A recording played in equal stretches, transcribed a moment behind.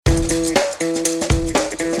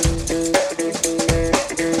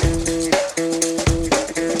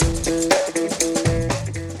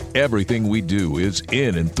Everything we do is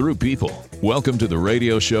in and through people. Welcome to the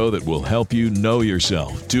radio show that will help you know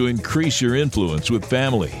yourself to increase your influence with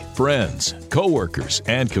family, friends, coworkers,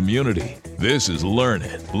 and community. This is Learn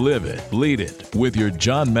It, Live It, Lead It with your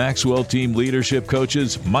John Maxwell team leadership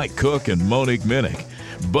coaches, Mike Cook and Monique Minnick.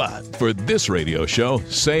 But for this radio show,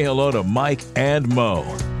 say hello to Mike and Mo.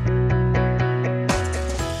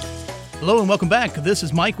 Hello and welcome back. This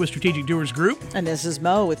is Mike with Strategic Doers Group. And this is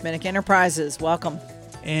Mo with Minnick Enterprises. Welcome.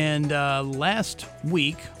 And last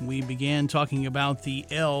week, we began talking about the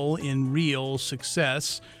L in real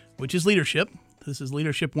success, which is leadership. This is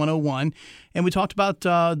Leadership 101. And we talked about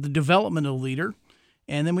the development of a leader.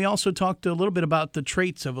 And then we also talked a little bit about the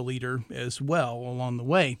traits of a leader as well along the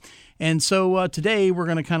way. And so today we're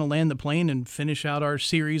going to kind of land the plane and finish out our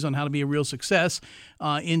series on how to be a real success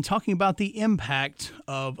in talking about the impact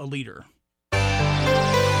of a leader.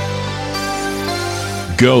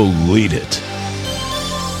 Go lead it.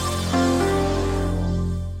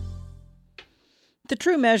 The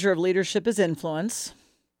true measure of leadership is influence,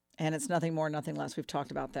 and it's nothing more, nothing less. We've talked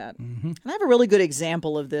about that. Mm-hmm. And I have a really good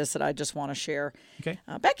example of this that I just want to share. Okay.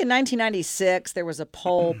 Back in 1996, there was a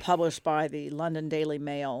poll published by the London Daily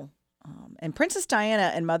Mail, and Princess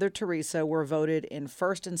Diana and Mother Teresa were voted in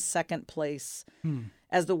first and second place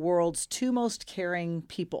as the world's two most caring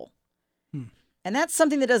people. And that's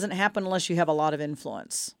something that doesn't happen unless you have a lot of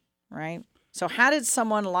influence, right? So how did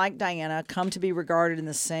someone like Diana come to be regarded in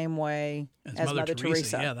the same way as Mother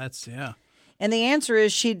Teresa? Yeah. And the answer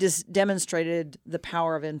is she demonstrated the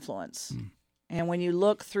power of influence. And when you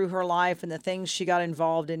look through her life and the things she got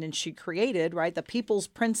involved in and she created, right, the people's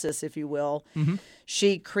princess, if you will,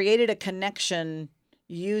 she created a connection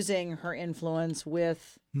using her influence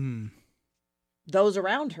with those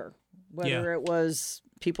around her, whether it was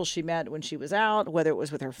people she met when she was out, whether it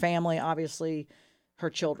was with her family, obviously her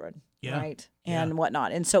children, right, and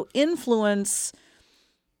whatnot. And so influence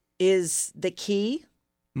is the key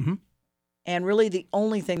and really the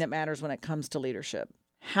only thing that matters when it comes to leadership.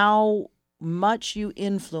 How much you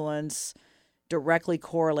influence directly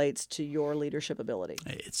correlates to your leadership ability.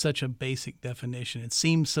 It's such a basic definition. It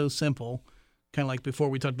seems so simple, kind of like before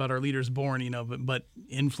we talked about our leaders born, but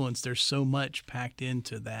influence, there's so much packed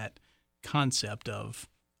into that concept of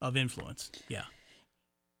influence. Yeah.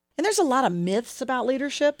 And there's a lot of myths about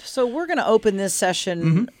leadership. So we're going to open this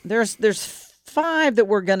session. There's 5 that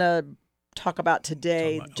we're going to talk about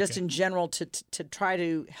today, just in general to try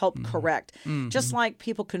to help correct. Just like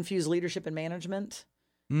people confuse leadership and management.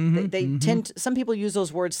 They tend to, some people use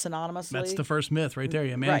those words synonymously. That's the first myth right there.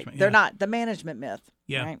 Yeah, management. Right. They're not. The management myth.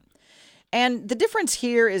 Yeah. Right? And the difference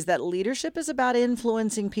here is that leadership is about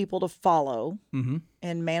influencing people to follow,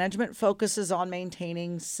 and management focuses on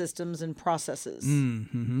maintaining systems and processes.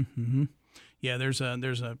 Yeah, there's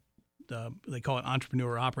a they call it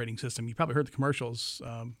entrepreneur operating system. You probably heard the commercials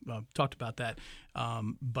talked about that.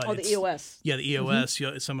 But the EOS. Yeah, the EOS.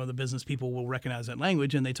 Some of the business people will recognize that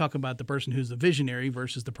language, and they talk about the person who's the visionary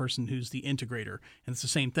versus the person who's the integrator. And it's the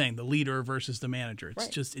same thing, the leader versus the manager. It's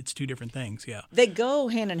just, it's two different things, They go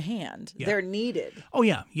hand in hand. Yeah. They're needed. Oh,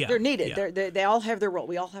 yeah. They're needed. Yeah. They all have their role.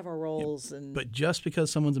 We all have our roles. But just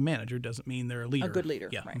because someone's a manager doesn't mean they're a leader. A good leader.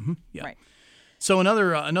 Yeah. Right. Right. So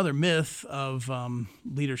another myth of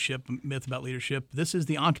leadership, myth about leadership, this is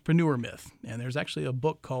the entrepreneur myth. And there's actually a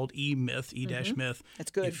book called E-Myth, E-Myth. That's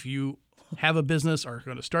good. If you have a business or are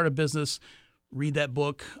going to start a business, read that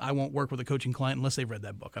book. I won't work with a coaching client unless they've read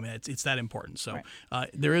that book. I mean, it's that important. So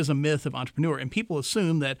there is a myth of entrepreneur. And people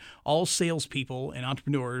assume that all salespeople and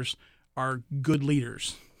entrepreneurs are good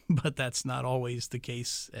leaders. But that's not always the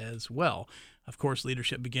case as well. Of course,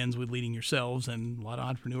 leadership begins with leading yourselves, and a lot of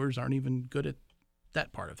entrepreneurs aren't even good at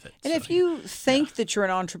that part of it. And if you think that you're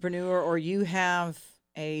an entrepreneur or you have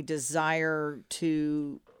a desire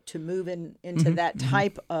to move into that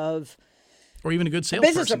type of or even a good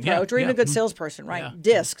salesperson, business approach, or even a good salesperson, right? Yeah.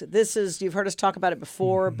 DISC. This is, you've heard us talk about it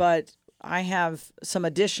before, but I have some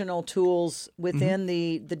additional tools within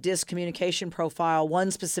the DISC communication profile, one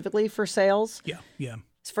specifically for sales. Yeah.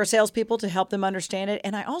 It's for salespeople to help them understand it.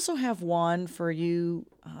 And I also have one for you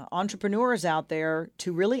entrepreneurs out there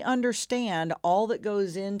to really understand all that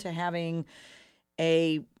goes into having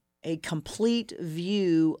a complete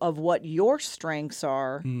view of what your strengths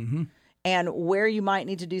are and where you might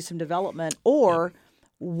need to do some development, or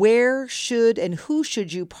where should and who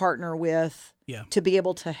should you partner with to be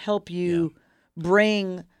able to help you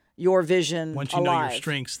bring your vision Once you alive. know your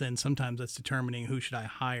strengths, then sometimes that's determining who should I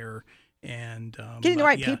hire and getting the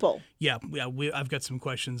right people. Yeah. I've got some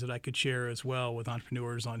questions that I could share as well with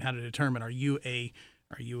entrepreneurs on how to determine: are you a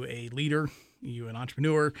leader? Are you an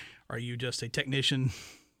entrepreneur? Are you just a technician?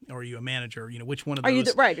 or are you a manager? Which one of Are those?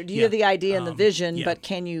 you right? Or do you have the idea and the vision, yeah. but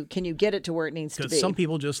can you get it to where it needs to be? Because some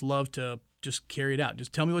people just love to just carry it out.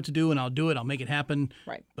 Just tell me what to do and I'll do it. I'll make it happen.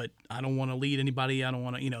 Right. But I don't want to lead anybody. I don't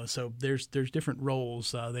want to, so there's different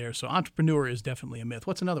roles there. So entrepreneur is definitely a myth.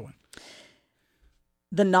 What's another one?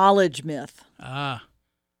 The knowledge myth.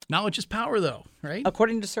 Knowledge is power, though, right?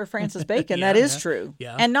 According to Sir Francis Bacon, Yeah, that is yeah, true.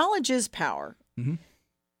 yeah. And knowledge is power. Mhm.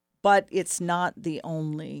 But it's not the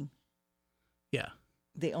only Yeah.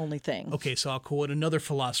 thing. Okay, so I'll quote another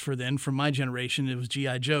philosopher then from my generation. It was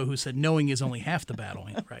G.I. Joe who said, knowing is only half the battle.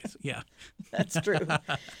 Right. Yeah. That's true.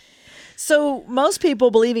 So most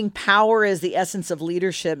people believing power is the essence of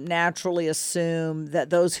leadership naturally assume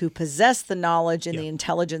that those who possess the knowledge and the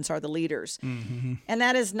intelligence are the leaders. Mm-hmm. And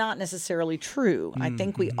that is not necessarily true. I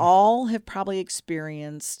think we all have probably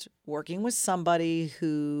experienced working with somebody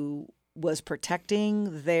who was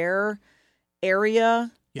protecting their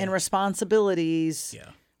area and responsibilities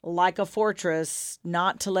like a fortress,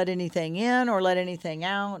 not to let anything in or let anything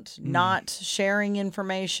out, not sharing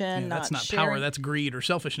information. That's not sharing. power. That's greed or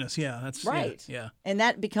selfishness. Yeah, that's right. Yeah. And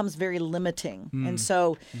that becomes very limiting. And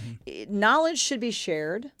so knowledge should be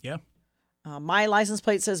shared. Yeah. My license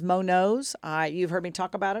plate says Mo knows. You've heard me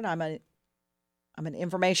talk about it. I'm an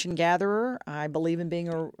information gatherer. I believe in being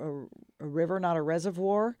a river, not a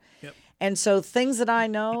reservoir. Yep. And so things that I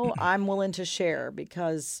know, I'm willing to share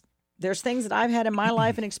because there's things that I've had in my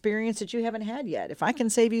life and experience that you haven't had yet. If I can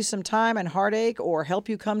save you some time and heartache or help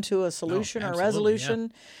you come to a solution or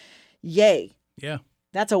resolution, yay. Yeah.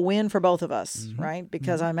 That's a win for both of us, right?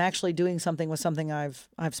 Because I'm actually doing something with something I've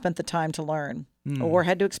spent the time to learn or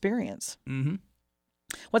had to experience. Mm-hmm.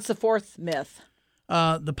 What's the fourth myth?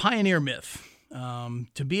 The pioneer myth.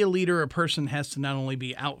 To be a leader, a person has to not only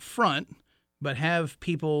be out front, but have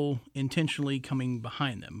people intentionally coming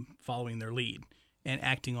behind them, following their lead and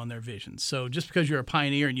acting on their vision. So just because you're a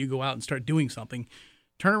pioneer and you go out and start doing something,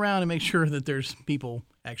 turn around and make sure that there's people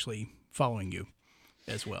actually following you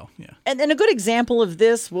as well. Yeah. And a good example of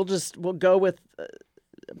this, we'll go with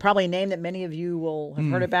probably a name that many of you will have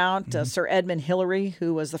heard about, Sir Edmund Hillary,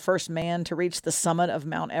 who was the first man to reach the summit of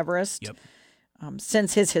Mount Everest. Yep.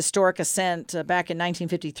 Since his historic ascent back in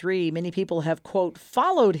 1953, many people have, quote,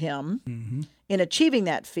 followed him in achieving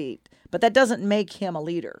that feat, but that doesn't make him a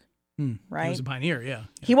leader. Right? He was a pioneer, yeah.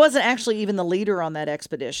 He wasn't actually even the leader on that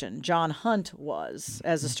expedition. John Hunt was,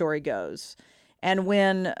 as the story goes. And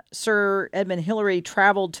when Sir Edmund Hillary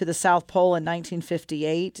traveled to the South Pole in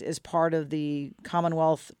 1958 as part of the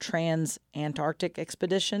Commonwealth Trans-Antarctic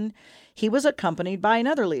Expedition, he was accompanied by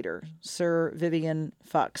another leader, Sir Vivian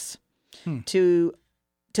Fox. To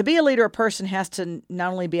be a leader, a person has to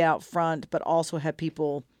not only be out front, but also have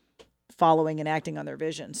people following and acting on their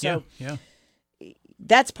vision. So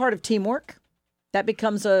that's part of teamwork. That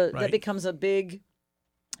becomes a big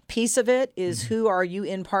piece of it is who are you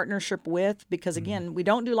in partnership with? Because again, we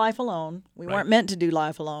don't do life alone. We weren't meant to do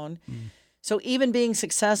life alone. So even being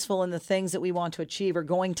successful in the things that we want to achieve are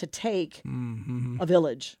going to take a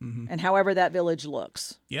village and however that village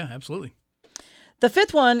looks. Yeah, absolutely. The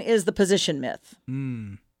fifth one is the position myth,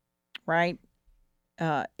 right?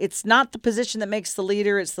 It's not the position that makes the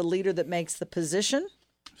leader. It's the leader that makes the position.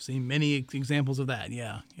 I've seen many examples of that.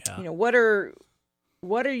 Yeah. What are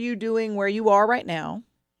you doing where you are right now?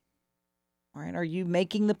 All right. Are you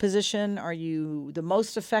making the position? Are you the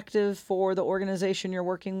most effective for the organization you're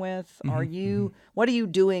working with? What are you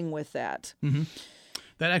doing with that?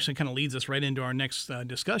 That actually kind of leads us right into our next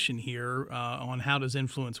discussion here on how does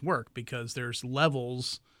influence work, because there's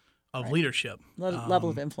levels of leadership. Level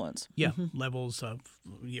of influence. Yeah, levels of,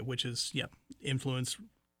 which is, influence.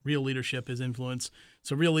 Real leadership is influence.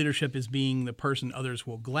 So real leadership is being the person others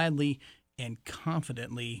will gladly and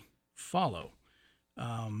confidently follow.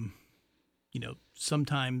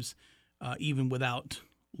 Sometimes even without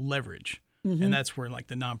leverage. And that's where like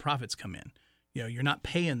the nonprofits come in. You're not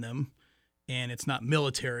paying them, and it's not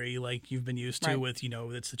military like you've been used to with,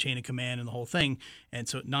 it's the chain of command and the whole thing. And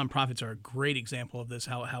so nonprofits are a great example of this,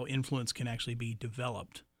 how influence can actually be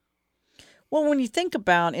developed. Well, when you think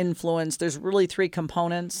about influence, there's really three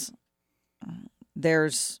components.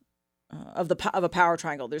 There's of a power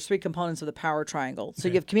triangle. There's three components of the power triangle. So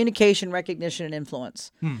you have communication, recognition, and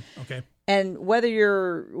influence. Okay. And whether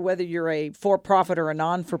you're a for-profit or a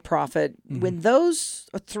non-for-profit, when those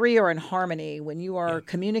three are in harmony, when you are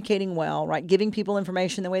communicating well, right, giving people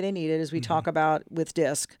information the way they need it, as we talk about with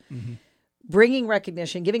DISC, bringing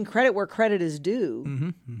recognition, giving credit where credit is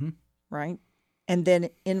due, right, and then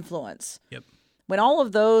influence. Yep. When all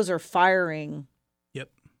of those are firing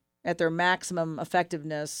at their maximum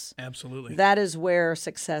effectiveness, absolutely, that is where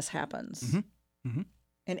success happens.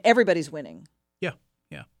 And everybody's winning. Yeah.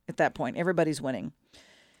 at that point. Everybody's winning.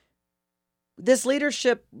 This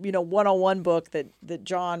leadership, 101 book that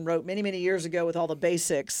John wrote many, many years ago with all the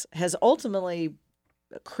basics has ultimately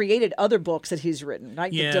created other books that he's written.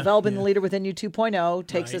 Right? Developing the Leader Within You 2.0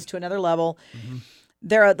 takes us to another level. Mm-hmm.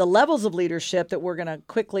 There are the levels of leadership that we're going to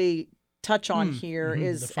quickly touch on here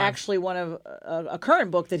is actually one of a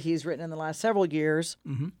current book that he's written in the last several years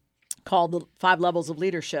called The 5 Levels of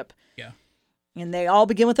Leadership. Yeah. And they all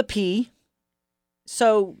begin with a P.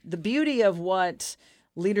 So the beauty of what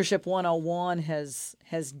Leadership 101 has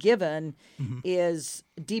given is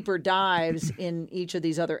deeper dives in each of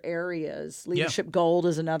these other areas. Leadership Gold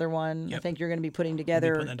is another one. Yep. I think you're going to be putting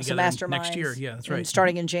together some masterminds next year. Yeah, that's right.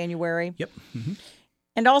 Starting in January. Yep. Mm-hmm.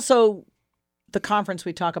 And also the conference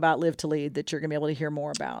we talk about, Live to Lead, that you're going to be able to hear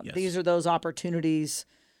more about. Yes. These are those opportunities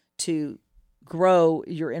to grow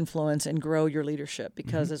your influence and grow your leadership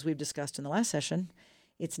because, as we've discussed in the last session,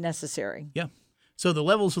 it's necessary. Yeah. So the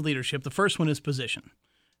levels of leadership, the first one is position.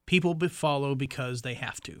 People follow because they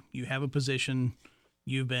have to. You have a position,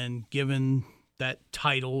 you've been given that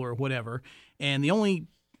title or whatever, and the only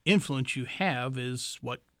influence you have is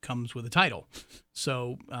what comes with a title.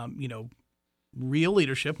 So, real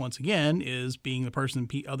leadership, once again, is being the person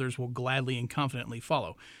others will gladly and confidently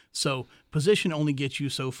follow. So position only gets you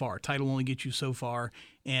so far. Title only gets you so far,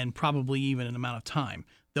 and probably even an amount of time.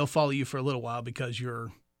 They'll follow you for a little while because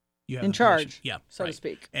you have in charge, so to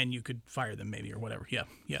speak. And you could fire them maybe or whatever. Yeah.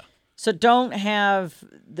 So don't have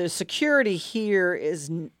the security here is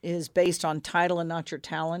based on title and not your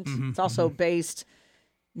talent. It's also based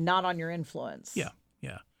not on your influence. Yeah.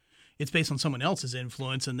 It's based on someone else's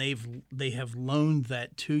influence, and they have loaned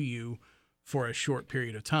that to you for a short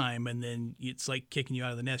period of time, and then it's like kicking you out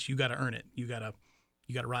of the nest. You got to earn it. You got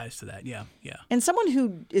to rise to that. Yeah. And someone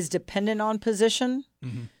who is dependent on position,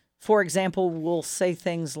 for example, will say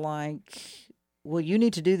things like, "Well, you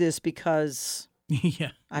need to do this because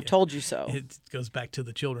I told you so." It goes back to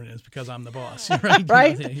the children. It's because I'm the boss, right?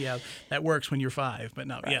 Right? Yeah, that works when you're 5, but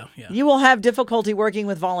no, right. Yeah. You will have difficulty working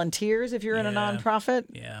with volunteers if you're in a nonprofit.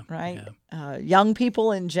 Yeah. Right? Yeah. Young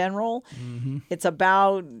people in general. It's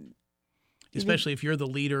about... Especially if you're the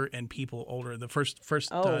leader and people older. The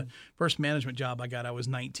first management job I got, I was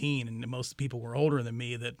 19, and most people were older than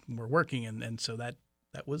me that were working, and so that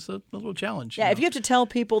was a little challenge. Yeah, if you have to tell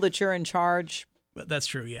people that you're in charge... That's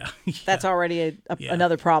true, yeah. That's already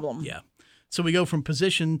another problem. Yeah. So we go from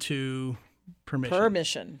position to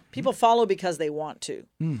permission. People follow because they want to.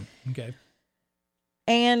 Okay.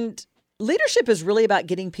 And leadership is really about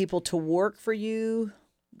getting people to work for you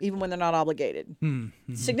even when they're not obligated.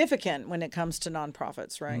 Significant when it comes to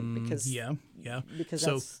nonprofits, right? Because Because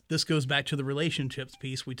so this goes back to the relationships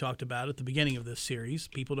piece we talked about at the beginning of this series.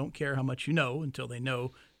 People don't care how much you know until they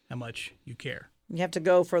know how much you care. You have to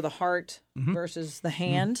go for the heart versus the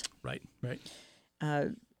hand. Right.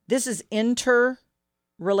 This is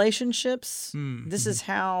inter-relationships. This is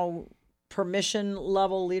how permission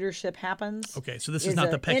level leadership happens. Okay, so this is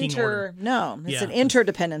not the pecking order. No, it's an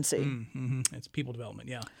interdependency. It's people development,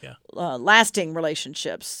 yeah. Lasting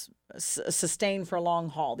relationships, sustained for a long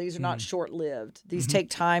haul. These are not short-lived. These take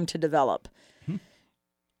time to develop.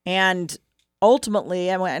 And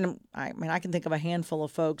ultimately, I can think of a handful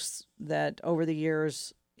of folks that over the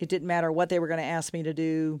years, it didn't matter what they were going to ask me to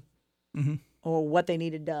do or what they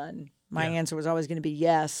needed done. My answer was always going to be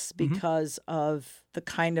yes because of the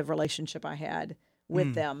kind of relationship I had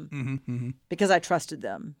with them, because I trusted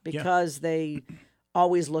them, because they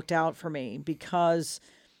always looked out for me, because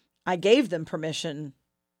I gave them permission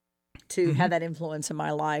to have that influence in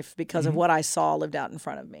my life because of what I saw lived out in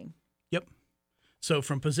front of me. Yep. So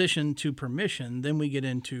from position to permission, then we get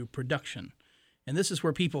into production. And this is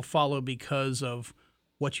where people follow because of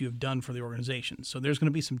what you have done for the organization. So there's going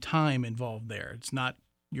to be some time involved there. It's not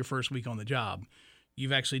your first week on the job.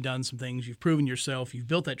 You've actually done some things. You've proven yourself. You've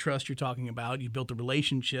built that trust you're talking about. You've built the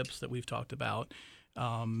relationships that we've talked about.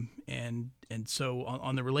 And so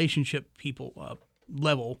on the relationship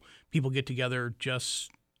level, people get together just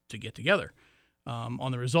to get together.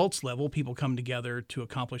 On the results level, people come together to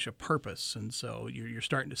accomplish a purpose. And so you're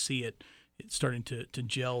starting to see it's starting to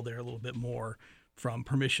gel there a little bit more from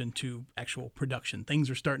permission to actual production. Things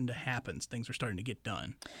are starting to happen. Things are starting to get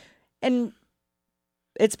done. And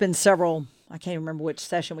it's been several, I can't remember which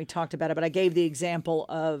session we talked about it, but I gave the example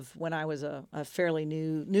of when I was a fairly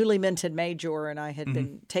newly minted major and I had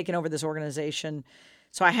been taking over this organization.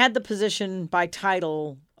 So I had the position by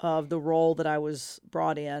title of the role that I was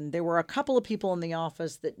brought in. There were a couple of people in the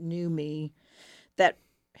office that knew me that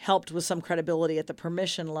helped with some credibility at the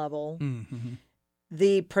permission level.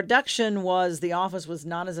 The production was the office was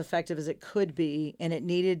not as effective as it could be, and it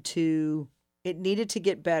needed to It needed to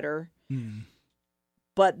get better.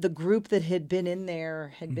 But the group that had been in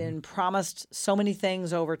there had been promised so many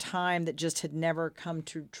things over time that just had never come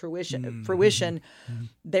to fruition.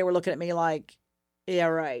 They were looking at me like, yeah,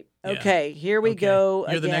 right. Yeah. Okay, here we go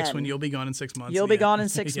You're again. the next one. You'll be gone in 6 months. You'll be gone in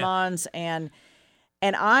 6 months. And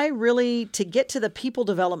I really, to get to the people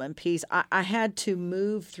development piece, I had to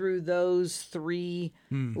move through those 3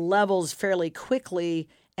 levels fairly quickly.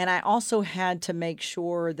 And I also had to make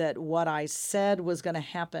sure that what I said was going to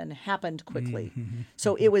happened quickly.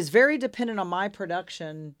 So it was very dependent on my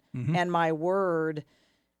production and my word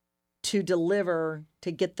to deliver,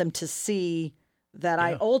 to get them to see that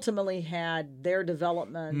I ultimately had their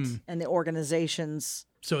development and the organization's.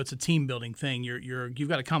 So it's a team building thing. You've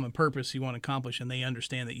got a common purpose you want to accomplish, and they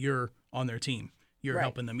understand that you're on their team. You're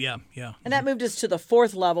helping them. Yeah. And that moved us to the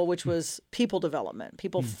 4th level, which was people development.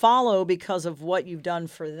 People follow because of what you've done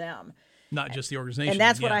for them. Not just the organization. And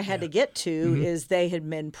that's what I had to get to is they had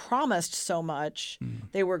been promised so much.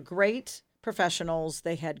 They were great professionals.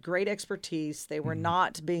 They had great expertise. They were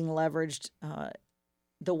not being leveraged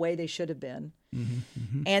the way they should have been.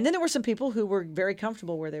 And then there were some people who were very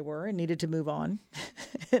comfortable where they were and needed to move on.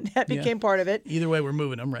 And that became part of it. Either way, we're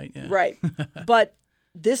moving them, right? Yeah. Right. But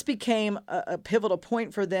this became a pivotal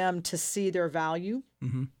point for them to see their value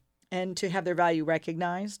and to have their value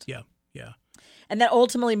recognized. Yeah. And that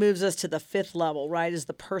ultimately moves us to the 5th level, right, is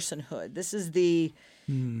the personhood. This is the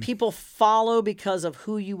people follow because of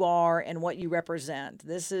who you are and what you represent.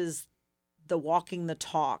 This is the walking the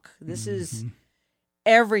talk. This is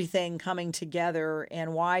everything coming together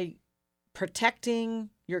and why protecting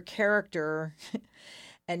your character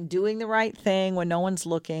and doing the right thing when no one's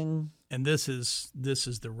looking. And this is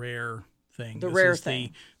the rare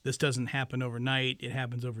thing. This doesn't happen overnight. It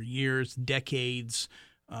happens over years, decades.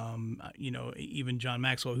 Even John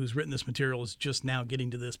Maxwell, who's written this material, is just now getting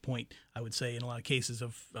to this point, I would say, in a lot of cases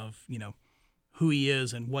of who he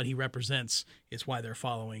is and what he represents is why they're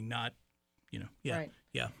following, not, Right.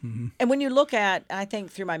 Yeah. And when you look at, I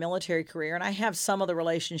think through my military career, and I have some of the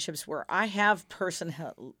relationships where I have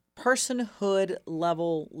personhood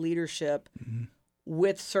level leadership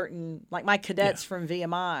with certain, like my cadets from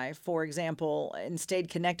VMI, for example, and stayed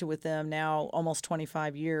connected with them now almost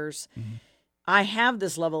 25 years. I have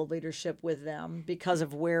this level of leadership with them because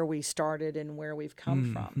of where we started and where we've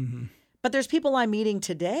come from. But there's people I'm meeting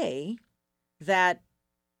today that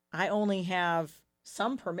I only have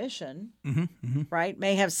some permission, right?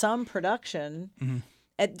 May have some production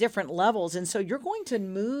at different levels. And so you're going to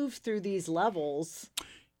move through these levels.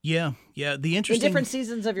 Yeah. The interesting in different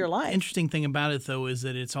seasons of your life. Interesting thing about it, though, is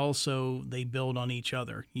that it's also they build on each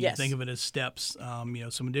other. You think of it as steps.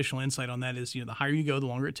 Some additional insight on that is, the higher you go, the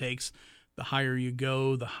longer it takes. The higher you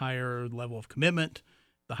go, the higher level of commitment.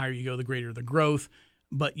 The higher you go, the greater the growth.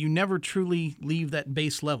 But you never truly leave that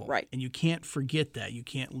base level. Right. And you can't forget that. You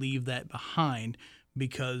can't leave that behind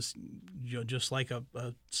because, just like a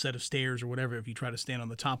set of stairs or whatever, if you try to stand on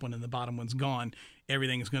the top one and the bottom one's gone,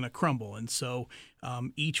 everything is going to crumble. And so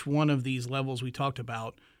each one of these levels we talked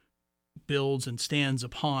about builds and stands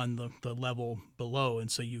upon the level below.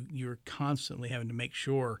 And so you're constantly having to make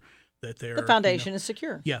sure that the foundation is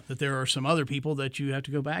secure. Yeah, that there are some other people that you have to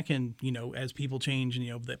go back and, as people change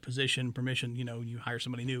and, that position, permission, you hire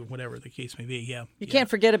somebody new, whatever the case may be. Yeah. You can't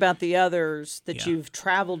forget about the others that you've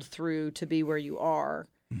traveled through to be where you are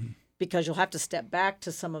because you'll have to step back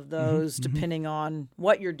to some of those depending on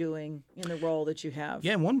what you're doing in the role that you have.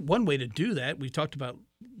 Yeah, one way to do that, we talked about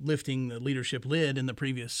lifting the leadership lid in the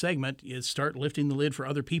previous segment, is start lifting the lid for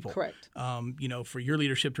other people. Correct. For your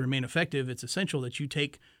leadership to remain effective, it's essential that you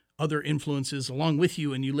take other influences along with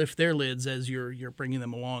you and you lift their lids as you're bringing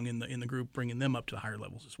them along in the group, bringing them up to higher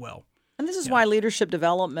levels as well. And this is why leadership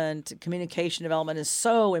development, communication development is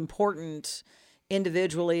so important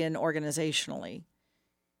individually and organizationally.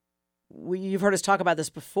 You've heard us talk about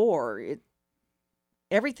this before.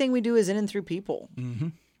 Everything we do is in and through people.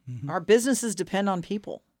 Our businesses depend on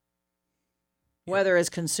people, whether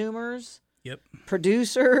as consumers,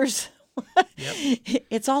 producers.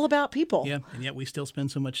 It's all about people. Yeah, and yet we still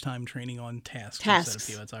spend so much time training on tasks. Instead of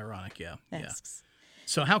people. That's ironic. Tasks.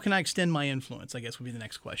 So how can I extend my influence, I guess, would be the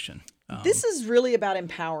next question. This is really about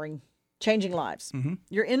empowering, changing lives.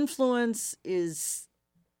 Your influence is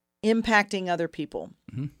impacting other people.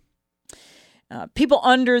 People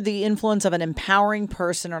under the influence of an empowering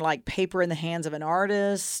person are like paper in the hands of an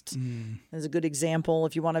artist. That's a good example.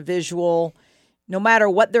 If you want a visual, no matter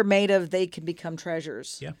what they're made of, they can become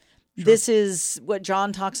treasures. Yeah. Sure. This is what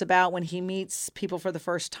John talks about when he meets people for the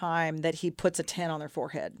first time, that he puts a 10 on their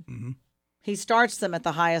forehead. He starts them at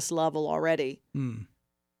the highest level already.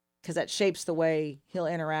 because that shapes the way he'll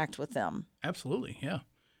interact with them. Absolutely. Yeah.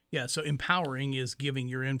 Yeah. So empowering is giving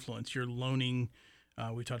your influence. You're loaning.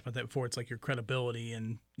 We talked about that before. It's like your credibility,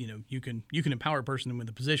 and you can empower a person with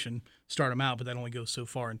a position, start them out, but that only goes so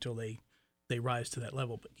far until they rise to that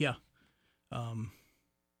level. But yeah.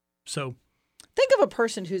 So think of a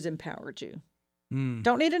person who's empowered you.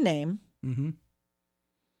 Don't need a name. Mm-hmm.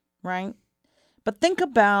 Right? But think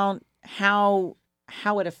about how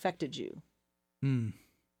it affected you.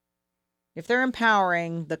 If they're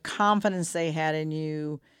empowering, the confidence they had in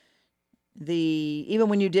you, even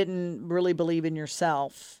when you didn't really believe in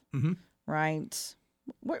yourself, right?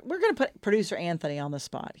 We're going to put producer Anthony on the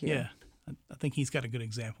spot here. Yeah, I think he's got a good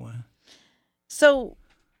example. So,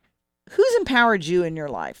 who's empowered you in your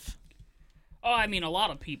life? Oh, I mean, a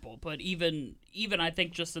lot of people, but even I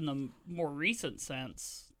think just in the more recent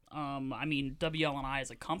sense, I mean, WL&I as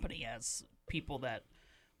a company has people that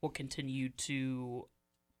will continue to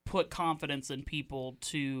put confidence in people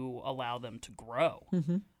to allow them to grow.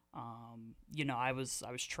 I was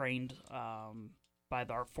trained by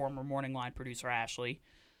our former Morning Line producer Ashley,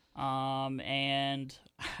 and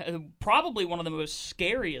probably one of the most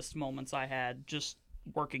scariest moments I had just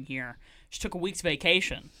working here. She took a week's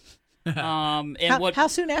vacation. How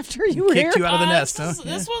soon after you were kicked here? you out of the nest?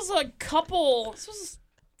 This was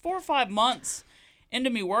 4 or 5 months into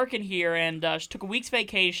me working here, and she took a week's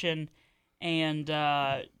vacation. And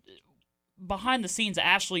behind the scenes,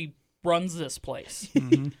 Ashley runs this place.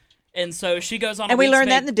 And so she goes on and we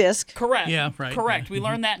learned that in the disc. Correct. Yeah, right. Correct. Yeah. We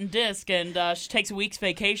learned that in disc, and she takes a week's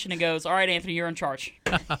vacation and goes, all right, Anthony, you're in charge.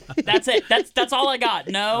 That's it. That's all I got.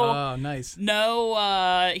 No. Oh, nice.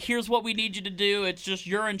 No, here's what we need you to do. It's just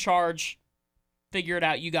you're in charge. Figure it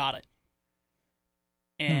out. You got it.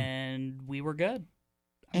 And we were good.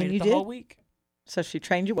 I And made you it the did? whole week. So she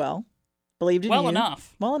trained you well, believed in you. Well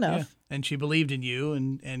enough. Well enough. Yeah. And she believed in you,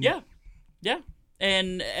 and Yeah.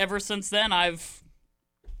 And ever since then, I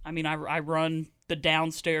run the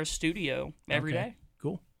downstairs studio every day.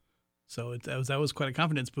 Cool. So that was quite a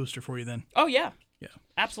confidence booster for you then. Oh, yeah. Yeah.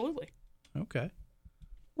 Absolutely. Okay.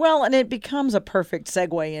 Well, and it becomes a perfect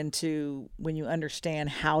segue into when you understand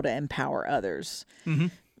how to empower others.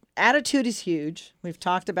 Attitude is huge. We've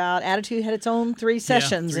talked about attitude had its own 3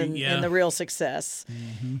 sessions in the Real Success.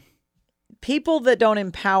 People that don't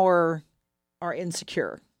empower are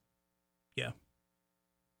insecure. Yeah.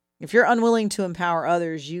 If you're unwilling to empower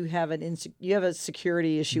others, you have a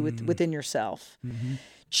security issue within yourself.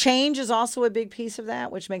 Change is also a big piece of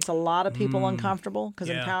that, which makes a lot of people uncomfortable because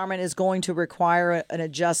empowerment is going to require an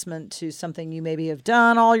adjustment to something you maybe have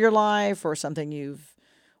done all your life or something you've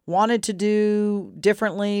wanted to do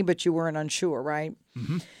differently, but you weren't unsure, right?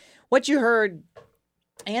 What you heard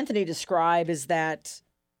Anthony describe is that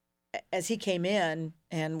as he came in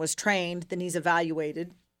and was trained, then he's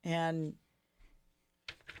evaluated, and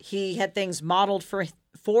he had things modeled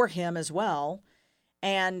for him as well.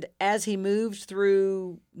 And as he moved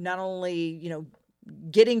through not only,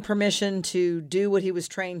 getting permission to do what he was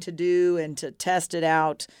trained to do and to test it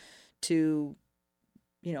out, to,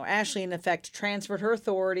 Ashley, in effect, transferred her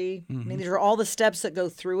authority. I mean, these are all the steps that go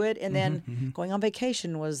through it. And then going on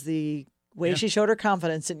vacation was the way she showed her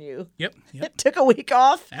confidence in you. Yep. It took a week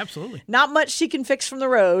off. Absolutely. Not much she can fix from the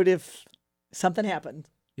road if something happened.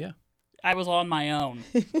 Yeah. I was on my own.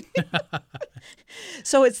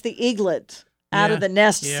 So it's the eaglet out of the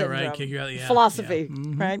nest syndrome. Right. Kick you out. Yeah. Philosophy,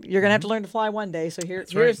 Yeah. right? You're going to have to learn to fly one day. So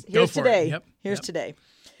here's Go for today. it. Yep. Here's Yep. today.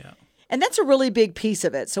 Yeah. And that's a really big piece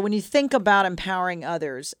of it. So when you think about empowering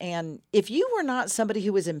others, and if you were not somebody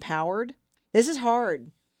who was empowered, this is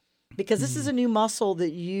hard because this is a new muscle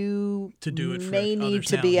that you To do it for may need others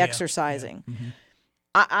to now. be Yeah. exercising.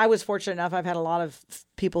 I was fortunate enough. I've had a lot of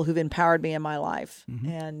people who've empowered me in my life,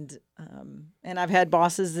 and I've had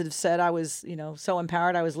bosses that have said I was, so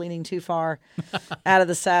empowered I was leaning too far out of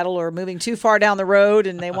the saddle or moving too far down the road,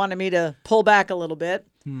 and they wanted me to pull back a little bit.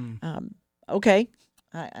 Okay,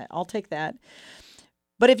 I'll take that.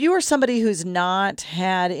 But if you are somebody who's not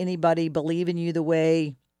had anybody believe in you the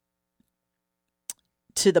way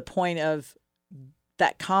to the point of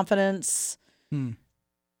that confidence.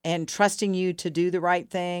 And trusting you to do the right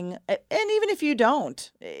thing. And even if you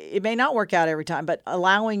don't, it may not work out every time, but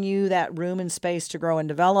allowing you that room and space to grow and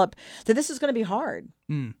develop, then this is going to be hard.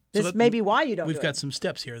 This may be why you don't We've do got it. some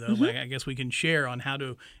steps here, though. I guess we can share on how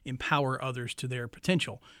to empower others to their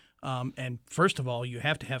potential. And first of all, you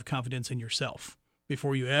have to have confidence in yourself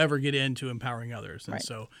before you ever get into empowering others. And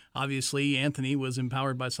so obviously Anthony was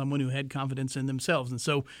empowered by someone who had confidence in themselves. And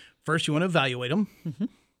so first you want to evaluate them.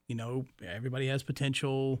 Everybody has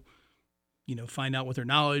potential, find out what their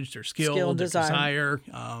knowledge, their skill, their desire.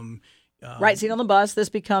 Right seat on the bus. This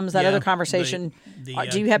becomes that yeah, other conversation. Do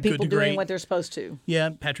you have good people to doing great. what they're supposed to? Yeah,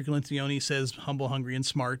 Patrick Lencioni says humble, hungry, and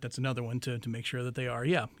smart. That's another one to make sure that they are.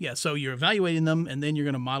 Yeah. So you're evaluating them, and then you're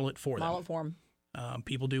going to model it for them. Model it for them.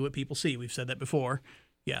 People do what people see. We've said that before.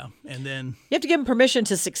 Yeah, and then You have to give them permission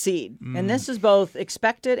to succeed. And this is both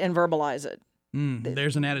expect it and verbalize it.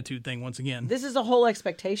 there's an attitude thing once again. This is a whole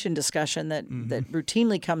expectation discussion that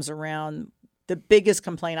routinely comes around. The biggest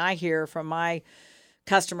complaint I hear from my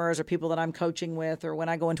customers or people that I'm coaching with, or when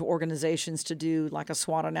I go into organizations to do like a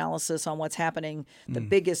SWOT analysis on what's happening, the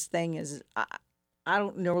biggest thing is I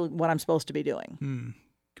don't know what I'm supposed to be doing.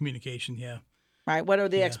 Communication, yeah. Right? What are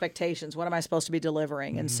the expectations? What am I supposed to be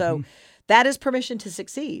delivering? And so that is permission to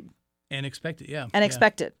succeed. And expect it, yeah. And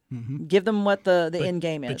expect it. Give them what the end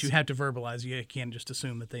game is. But you have to verbalize. You can't just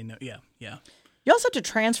assume that they know. Yeah. You also have to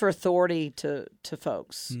transfer authority to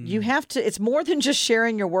folks. You have to. It's more than just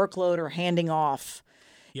sharing your workload or handing off.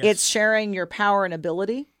 Yes. It's sharing your power and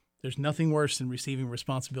ability. There's nothing worse than receiving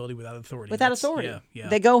responsibility without authority. Without authority. Yeah.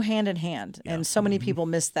 They go hand in hand. And so many people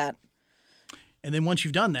miss that. And then once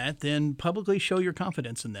you've done that, then publicly show your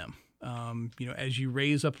confidence in them. As you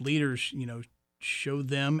raise up leaders, show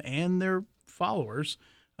them and their followers.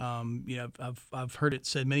 I've heard it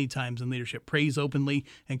said many times in leadership: praise openly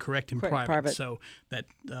and correct in private. So that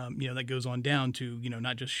that goes on down to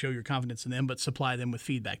not just show your confidence in them, but supply them with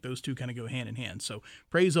feedback. Those two kind of go hand in hand. So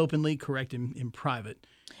praise openly, correct in private,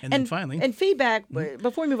 and then finally, and feedback.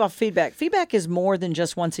 Before we move off feedback is more than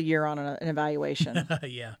just once a year on an evaluation.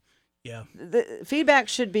 Yeah. The feedback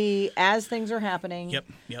should be as things are happening.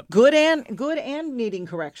 Yep. Good and needing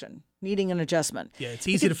correction, needing an adjustment. Yeah, it's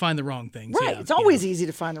easy to find the wrong things. Right. It's always easy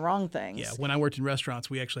to find the wrong things. Yeah. When I worked in restaurants,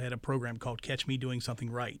 we actually had a program called Catch Me Doing Something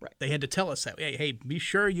Right. They had to tell us that. Hey, be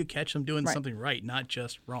sure you catch them doing something right, not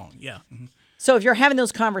just wrong. Yeah. So if you're having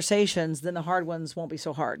those conversations, then the hard ones won't be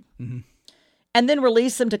so hard. And then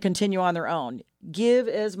release them to continue on their own. Give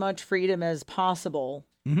as much freedom as possible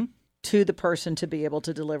to the person to be able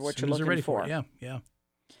to deliver what you're looking for. Yeah.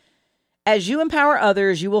 As you empower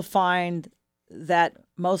others, you will find that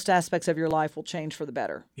most aspects of your life will change for the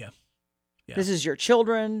better. Yeah. This is your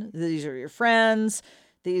children. These are your friends.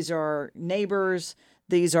 These are neighbors.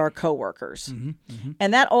 These are coworkers.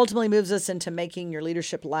 And that ultimately moves us into making your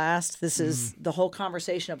leadership last. This is the whole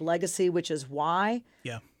conversation of legacy, which is why.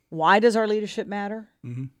 Yeah. Why does our leadership matter?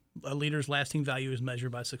 A leader's lasting value is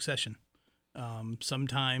measured by succession.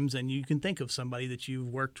 Sometimes, and you can think of somebody that you've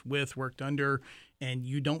worked with, worked under, and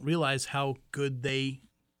you don't realize how good they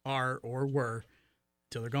are or were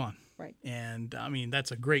till they're gone. Right. And I mean,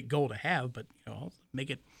 that's a great goal to have, but make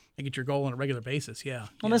it your goal on a regular basis. Yeah.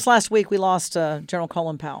 Well, this last week we lost General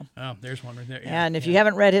Colin Powell. Oh, there's one right there. Yeah. And if you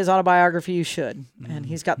haven't read his autobiography, you should. And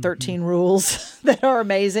he's got 13 rules that are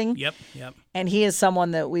amazing. Yep. And he is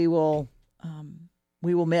someone that we will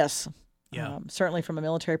miss. Yeah. Certainly from a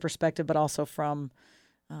military perspective, but also from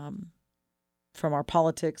our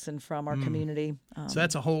politics and from our community. So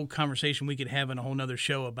that's a whole conversation we could have in a whole nother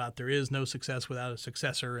show about there is no success without a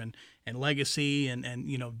successor and legacy and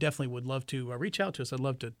definitely would love to reach out to us. I'd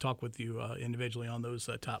love to talk with you individually on those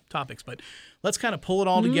top topics. But let's kind of pull it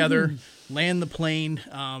all together, land the plane.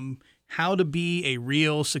 How to be a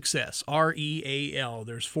real success, REAL.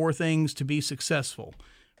 There's 4 things to be successful.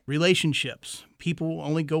 Relationships. People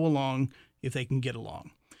only go along if they can get along.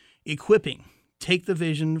 Equipping. Take the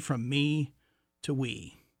vision from me to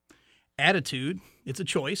we. Attitude. It's a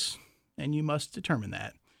choice, and you must determine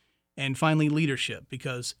that. And finally, leadership,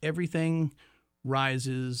 because everything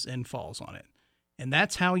rises and falls on it. And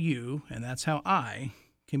that's how you, and that's how I,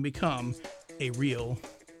 can become a real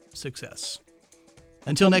success.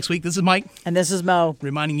 Until next week, this is Mike. And this is Mo.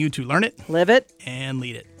 Reminding you to learn it, Live it, and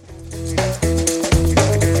lead it.